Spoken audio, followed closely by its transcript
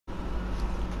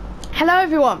Hello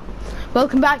everyone,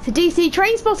 welcome back to DC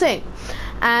Train Spotting.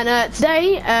 And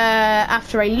today,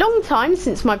 after a long time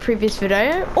since my previous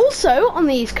video, also on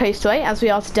the East Coastway as we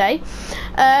are today,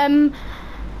 I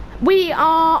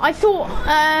thought,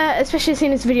 especially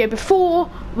seeing this video before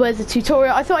was a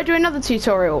tutorial, I thought I'd do another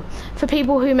tutorial for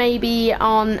people who maybe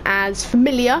aren't as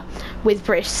familiar with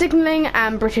British signalling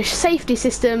and British safety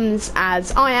systems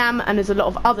as I am and as a lot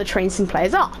of other train sim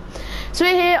players are. So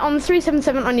we're here on the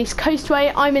 377 on East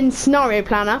Coastway. I'm in Scenario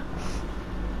Planner,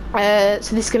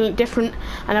 so this is going to look different,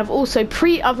 and I've also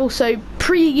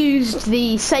pre-used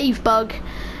the save bug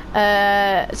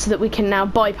so that we can now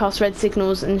bypass red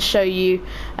signals and show you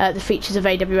the features of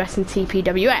AWS and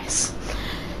TPWS.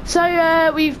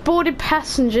 So we've boarded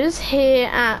passengers here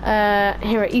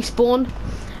at Eastbourne,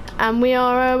 and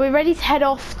we're ready to head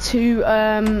off to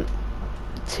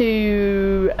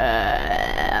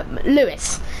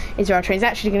Lewis. Is where our train's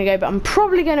actually going to go, but I'm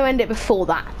probably going to end it before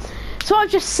that. So what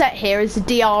I've just set here is the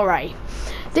DRA.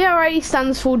 DRA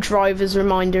stands for Driver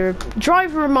Reminder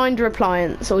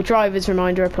Appliance, or Driver's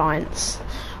Reminder Appliance,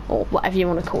 or whatever you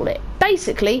want to call it.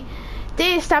 Basically,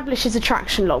 it establishes a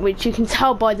traction lock, which you can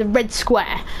tell by the red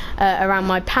square around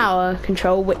my power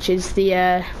control, which is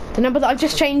the number that I've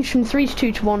just changed from 3 to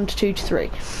 2 to 1 to 2 to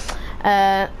 3.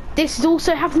 This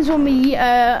also happens when we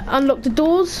unlock the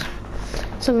doors.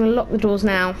 So I'm going to lock the doors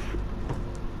now,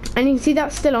 and you can see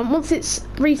that's still on. Once it's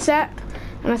reset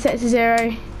and I set it to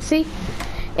 0, see,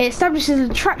 it establishes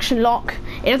a traction lock.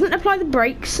 It doesn't apply the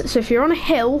brakes, so if you're on a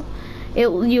hill,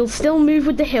 you'll still move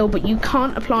with the hill, but you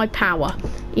can't apply power.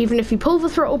 Even if you pull the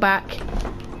throttle back,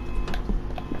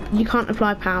 you can't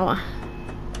apply power.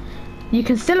 You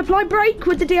can still apply brake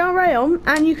with the DRA on,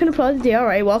 and you can apply the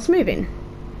DRA whilst moving,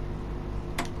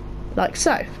 like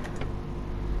so.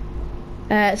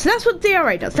 So that's what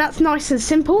DRA does. That's nice and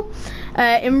simple.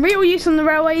 In real use on the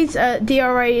railways,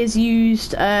 DRA is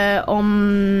used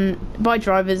by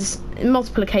drivers in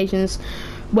multiple occasions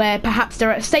where perhaps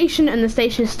they're at a station and the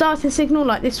station starting signal,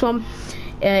 like this one,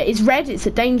 is red, it's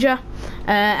at danger,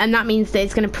 and that means that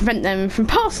it's going to prevent them from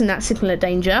passing that signal at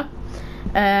danger.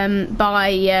 That's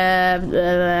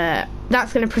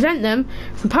going to prevent them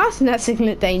from passing that signal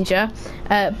at danger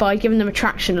by giving them a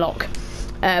traction lock.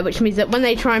 Which means that when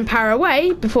they try and power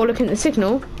away before looking at the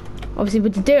signal, obviously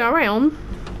with the DRA on,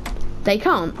 they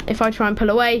can't. If I try and pull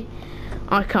away,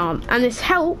 I can't. And this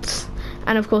helps,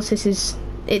 and of course it's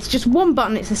just one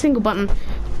button, it's a single button.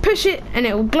 Push it and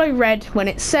it will glow red when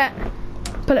it's set,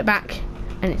 pull it back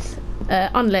and it's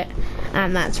unlit,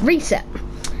 and that's reset.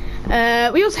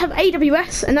 We also have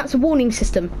AWS, and that's a warning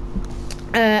system.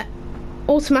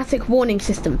 Automatic warning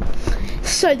system.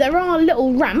 So there are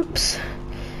little ramps.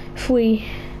 If we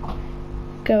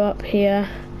go up here,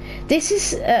 this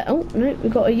is oh no,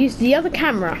 we've got to use the other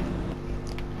camera.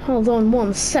 Hold on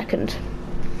 1 second.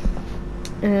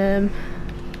 I'll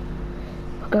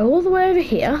go all the way over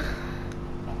here.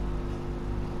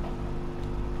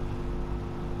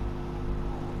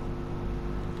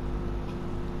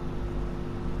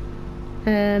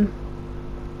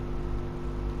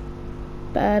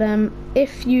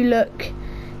 If you look,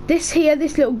 this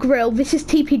little grill, this is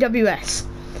TPWS.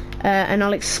 And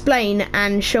I'll explain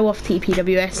and show off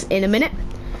TPWS in a minute.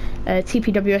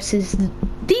 TPWS is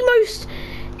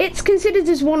it's considered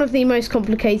as one of the most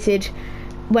complicated,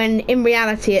 when in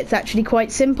reality it's actually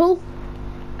quite simple.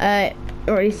 Or at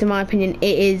least in my opinion,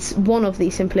 it is one of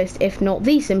the simplest, if not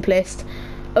the simplest,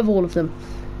 of all of them.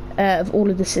 Of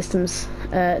all of the systems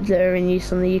that are in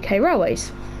use on the UK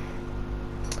railways.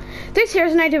 This here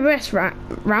is an AWS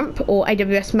ramp, or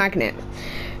AWS magnet.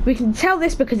 We can tell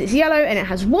this because it's yellow and it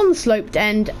has one sloped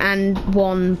end and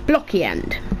one blocky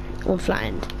end, or flat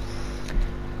end.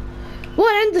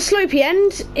 One end, the slopey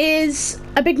end, is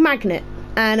a big magnet,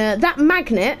 and that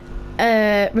magnet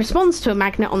responds to a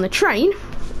magnet on the train,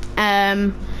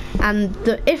 and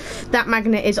if that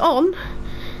magnet is on,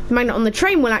 the magnet on the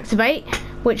train will activate,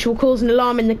 which will cause an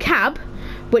alarm in the cab,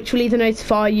 which will either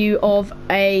notify you of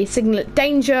a signal at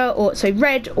danger, or so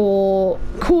red, or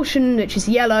caution, which is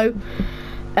yellow,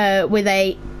 with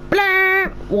a blah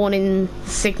warning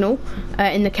signal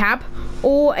in the cab,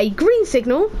 or a green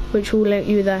signal, which will let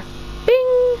you the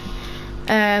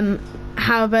bing.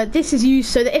 However, this is used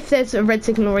so that if there's a red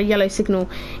signal or a yellow signal,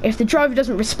 if the driver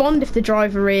doesn't respond, if the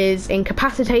driver is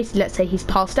incapacitated, let's say he's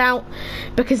passed out,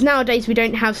 because nowadays we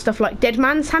don't have stuff like dead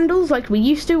man's handles like we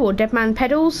used to, or dead man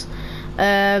pedals,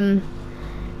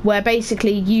 where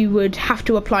basically you would have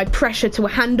to apply pressure to a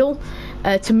handle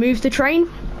to move the train.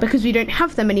 Because we don't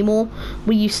have them anymore,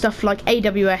 we use stuff like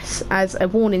AWS as a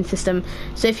warning system.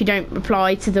 So if you don't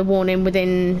reply to the warning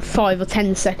within 5 or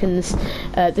 10 seconds,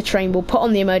 the train will put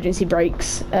on the emergency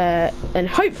brakes, and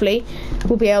hopefully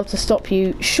will be able to stop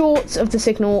you short of the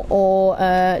signal or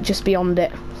just beyond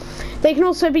it. They can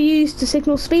also be used to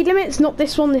signal speed limits. Not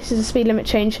this one, this is a speed limit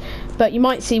change, but you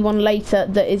might see one later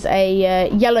that is a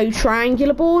yellow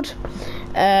triangular board.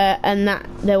 And that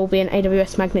there will be an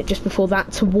AWS magnet just before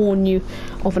that to warn you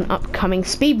of an upcoming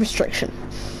speed restriction.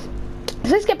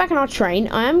 So let's get back on our train.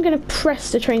 I am going to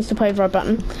press the train stop override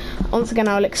button. Once again,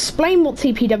 I'll explain what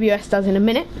TPWS does in a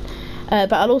minute,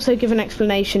 but I'll also give an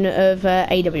explanation of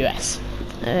AWS,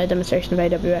 demonstration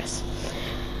of AWS.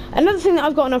 Another thing that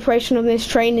I've got in operation on this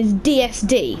train is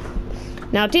DSD.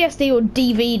 Now, DSD, or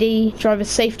DVD, Driver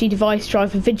Safety Device,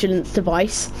 Driver Vigilance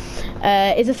Device,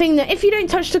 is a thing that if you don't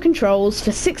touch the controls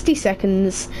for 60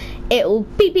 seconds, it'll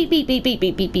beep, beep, beep, beep, beep,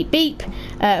 beep, beep, beep, beep,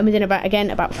 and within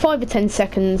about 5 or 10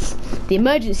 seconds, the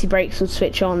emergency brakes will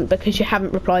switch on because you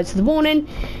haven't replied to the warning.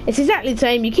 It's exactly the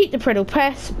same. You keep the pedal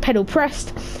pressed,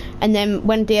 and then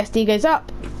when DSD goes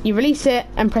up, you release it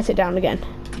and press it down again.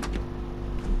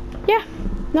 Yeah,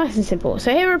 nice and simple.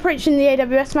 So here we're approaching the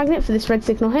AWS magnet for this red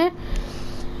signal here.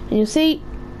 And you'll see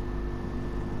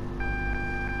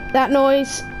that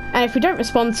noise, and if we don't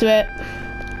respond to it,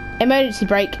 emergency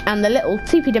brake, and the little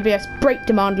TPWS brake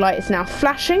demand light is now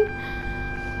flashing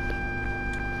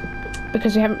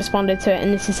because we haven't responded to it,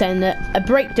 and this is saying that a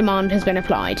brake demand has been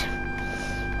applied.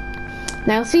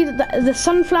 Now you'll see that the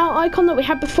sunflower icon that we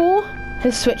had before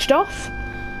has switched off.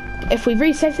 If we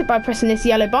reset it by pressing this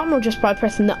yellow button, or just by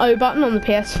pressing the O button on the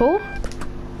PS4,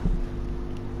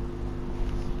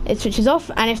 it switches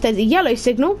off, and if there's a yellow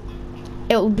signal,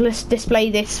 it will display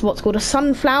this, what's called a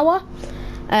sunflower,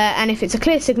 and if it's a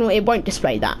clear signal, it won't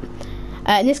display that.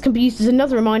 And this can be used as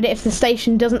another reminder if the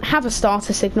station doesn't have a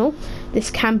starter signal.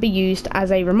 This can be used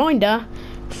as a reminder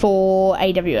for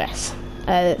AWS.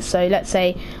 So let's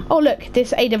say, oh look,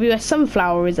 this AWS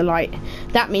sunflower is alight.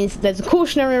 That means that there's a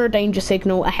cautionary or a danger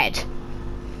signal ahead.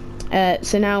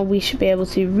 So now we should be able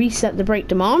to reset the brake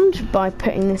demand by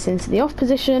putting this into the off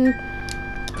position,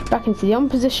 back into the on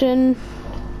position,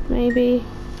 maybe.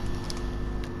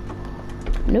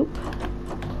 Nope.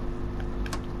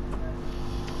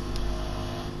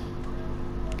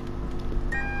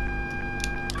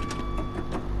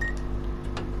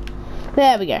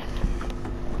 There we go.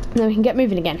 Now we can get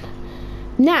moving again.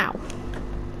 Now,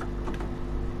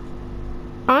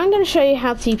 I'm going to show you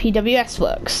how TPWS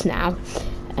works now.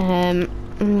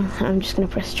 I'm just going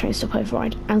to press train stop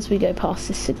override as we go past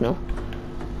this signal.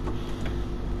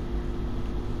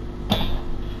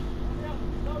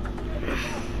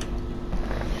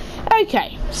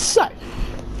 Okay, so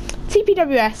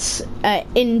TPWS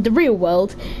in the real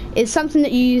world is something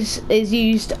that is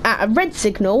used at a red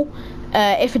signal.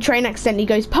 If a train accidentally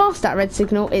goes past that red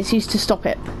signal, it's used to stop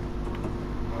it.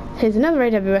 Here's another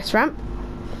AWS ramp.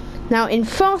 Now, in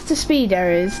faster speed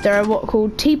areas, there are what are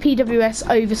called TPWS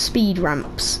overspeed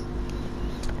ramps,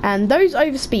 and those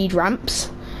overspeed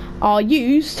ramps are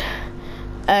used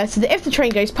so that if the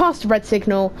train goes past the red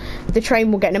signal, the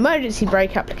train will get an emergency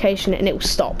brake application and it will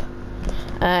stop.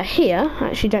 Here, I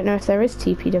actually don't know if there is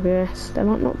TPWS. There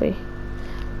might not be.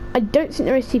 I don't think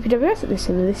there is TPWS at this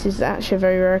signal. This is actually a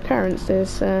very rare occurrence.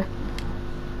 There's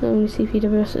only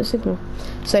TPWS at a signal.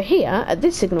 So here, at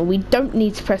this signal, we don't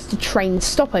need to press the train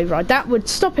stop override. That would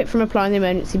stop it from applying the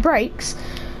emergency brakes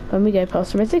when we go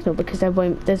past the red signal, because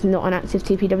there's not an active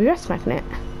TPWS magnet.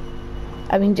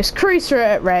 And we can just cruise through it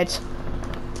at red,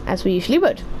 as we usually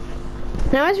would.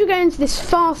 Now, as we go into this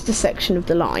faster section of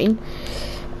the line,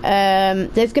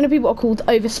 there's going to be what are called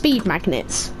overspeed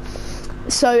magnets.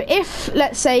 So if,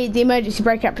 let's say, the emergency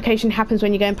brake application happens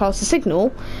when you're going past the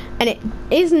signal, and it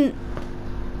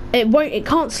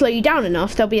can't slow you down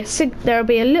enough, there'll be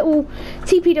a little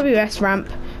TPWS ramp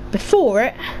before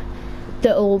it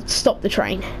that'll stop the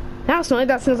train. That's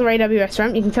another AWS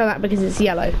ramp. You can tell that because it's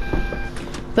yellow.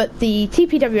 But the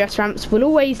TPWS ramps will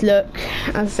always look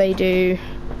as they do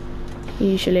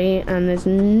usually, and there's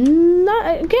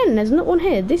not one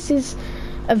here. This is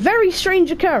a very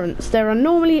strange occurrence. There are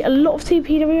normally a lot of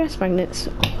TPWS magnets,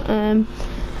 but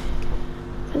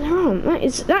there aren't.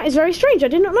 That is very strange. I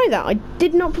did not know that. I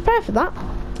did not prepare for that.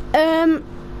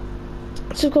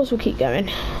 So of course we'll keep going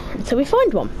until we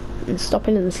find one, and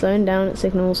stopping and slowing down at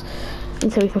signals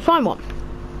until we can find one.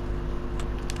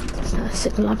 There's another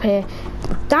signal up here.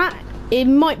 It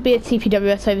might be a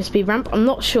TPWS overspeed ramp. I'm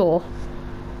not sure.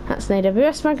 That's an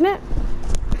AWS magnet.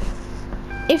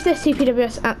 If there's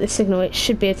TPWS at this signal, it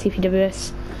should be a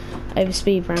TPWS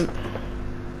overspeed ramp.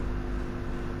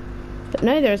 But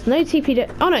no, there is no TP.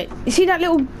 Oh no, you see that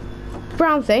little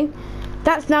brown thing?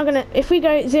 That's now gonna, if we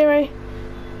go 0,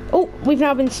 oh, we've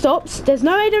now been stopped. There's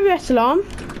no AWS alarm.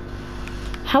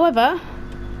 However,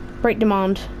 break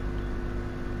demand.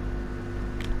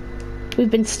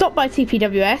 We've been stopped by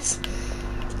TPWS,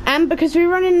 and because we're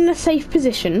running in a safe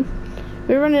position,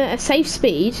 we're running at a safe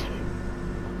speed,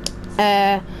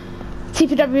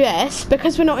 TPWS,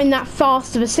 because we're not in that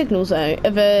fast of a signal zone,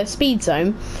 of a speed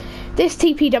zone, this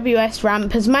TPWS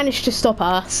ramp has managed to stop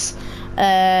us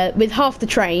with half the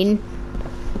train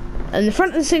in the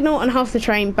front of the signal and half the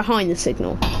train behind the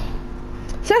signal.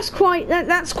 So that's quite good, and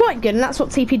that's what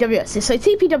TPWS is. So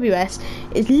TPWS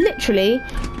is literally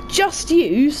just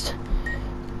used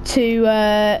to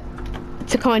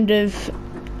kind of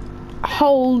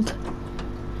hold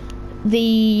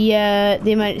the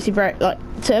emergency brake, like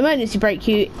to emergency brake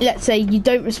you. Let's say you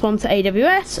don't respond to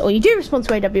AWS, or you do respond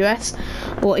to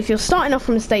AWS, or if you're starting off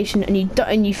from a station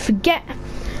and you forget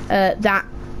that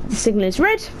the signal is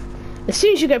red. As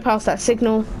soon as you go past that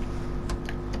signal,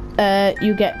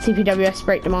 you get TPWS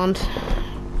brake demand.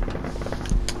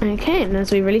 Okay, and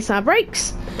as we release our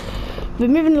brakes, we're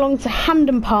moving along to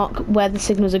Hamden Park, where the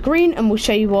signals are green, and we'll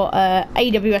show you what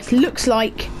AWS looks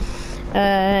like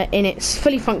in its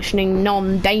fully functioning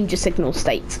non-danger signal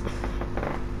state.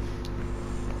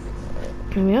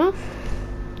 Here we are.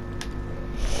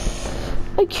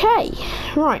 Okay,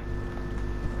 right.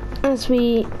 As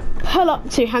we pull up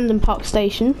to Hamden Park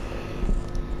Station,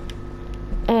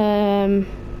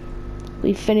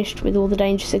 we've finished with all the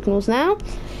danger signals now.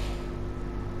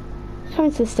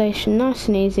 Coming to the station, nice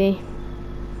and easy.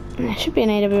 There should be an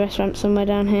AWS ramp somewhere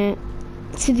down here.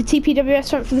 See the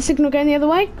TPWS ramp for the signal going the other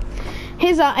way?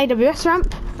 Here's our AWS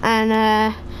ramp,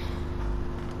 and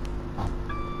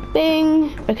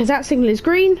bing, because that signal is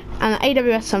green and the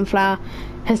AWS Sunflower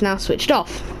has now switched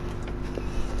off.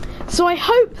 So I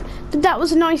hope that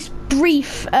was a nice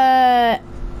brief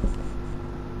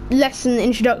lesson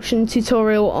introduction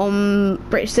tutorial on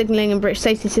British signalling and British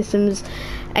safety systems,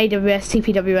 AWS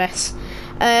TPWS.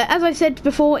 As I said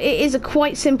before, it is a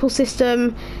quite simple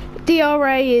system.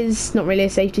 DRA is not really a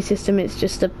safety system, it's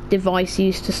just a device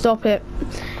used to stop it.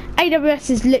 AWS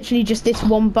is literally just this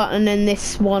one button and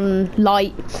this one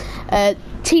light.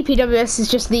 TPWS is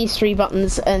just these 3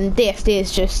 buttons, and DSD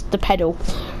is just the pedal,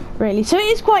 really. So it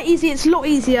is quite easy. It's a lot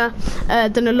easier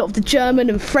than a lot of the German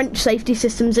and French safety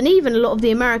systems, and even a lot of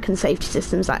the American safety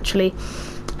systems, actually.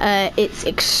 It's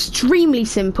extremely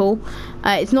simple.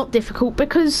 It's not difficult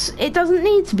because it doesn't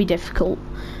need to be difficult.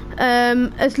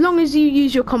 As long as you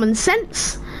use your common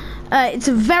sense, it's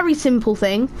a very simple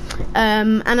thing.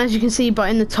 And as you can see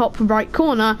in the top right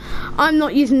corner, I'm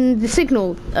not using the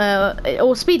signal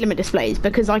or speed limit displays,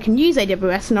 because I can use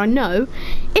AWS and I know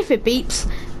if it beeps,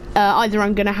 either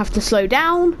I'm going to have to slow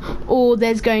down, or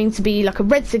there's going to be like a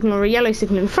red signal or a yellow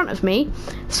signal in front of me,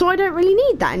 so I don't really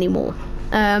need that anymore.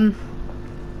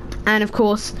 And of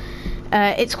course,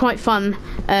 it's quite fun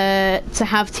to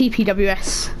have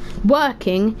TPWS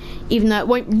working, even though it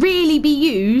won't really be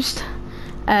used,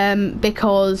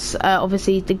 because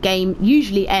obviously the game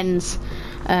usually ends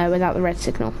without the red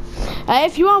signal.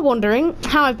 If you are wondering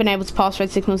how I've been able to pass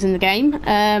red signals in the game,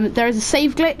 there is a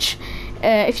save glitch.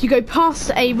 If you go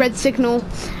past a red signal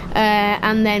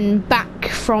and then back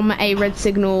from a red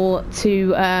signal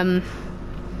to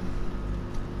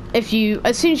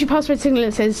as soon as you pass red signal,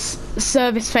 it says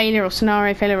service failure or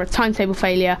scenario failure or timetable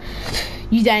failure,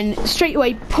 you then straight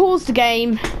away pause the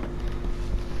game,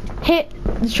 hit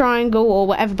the triangle or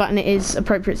whatever button it is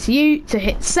appropriate to you to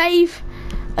hit save,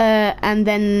 and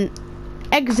then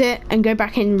exit and go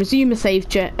back in, resume a save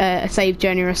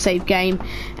journey or a save game,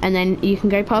 and then you can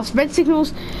go past red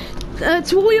signals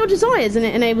to all your desires, and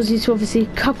it enables you to obviously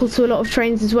couple to a lot of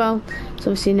trains as well.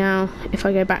 So obviously now if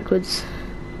I go backwards,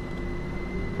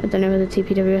 I don't know whether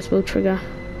TPWS will trigger.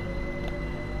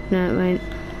 No, it won't.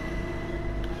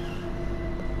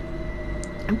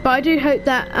 But I do hope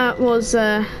that was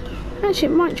actually it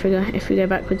might trigger if we go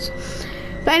backwards.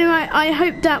 But anyway, I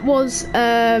hope that was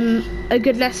a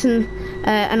good lesson,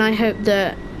 and I hope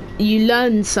that you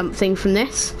learned something from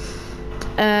this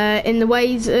in the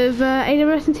ways of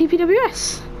AWS and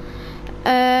TPWS.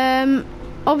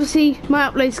 Obviously, my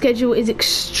upload schedule is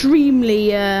extremely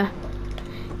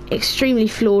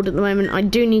flawed at the moment. I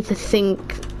do need to think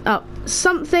up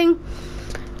something.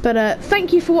 But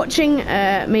thank you for watching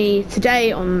me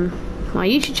today on my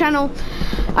YouTube channel.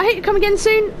 I hope you come again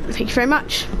soon. Thank you very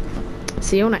much.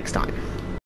 See you all next time.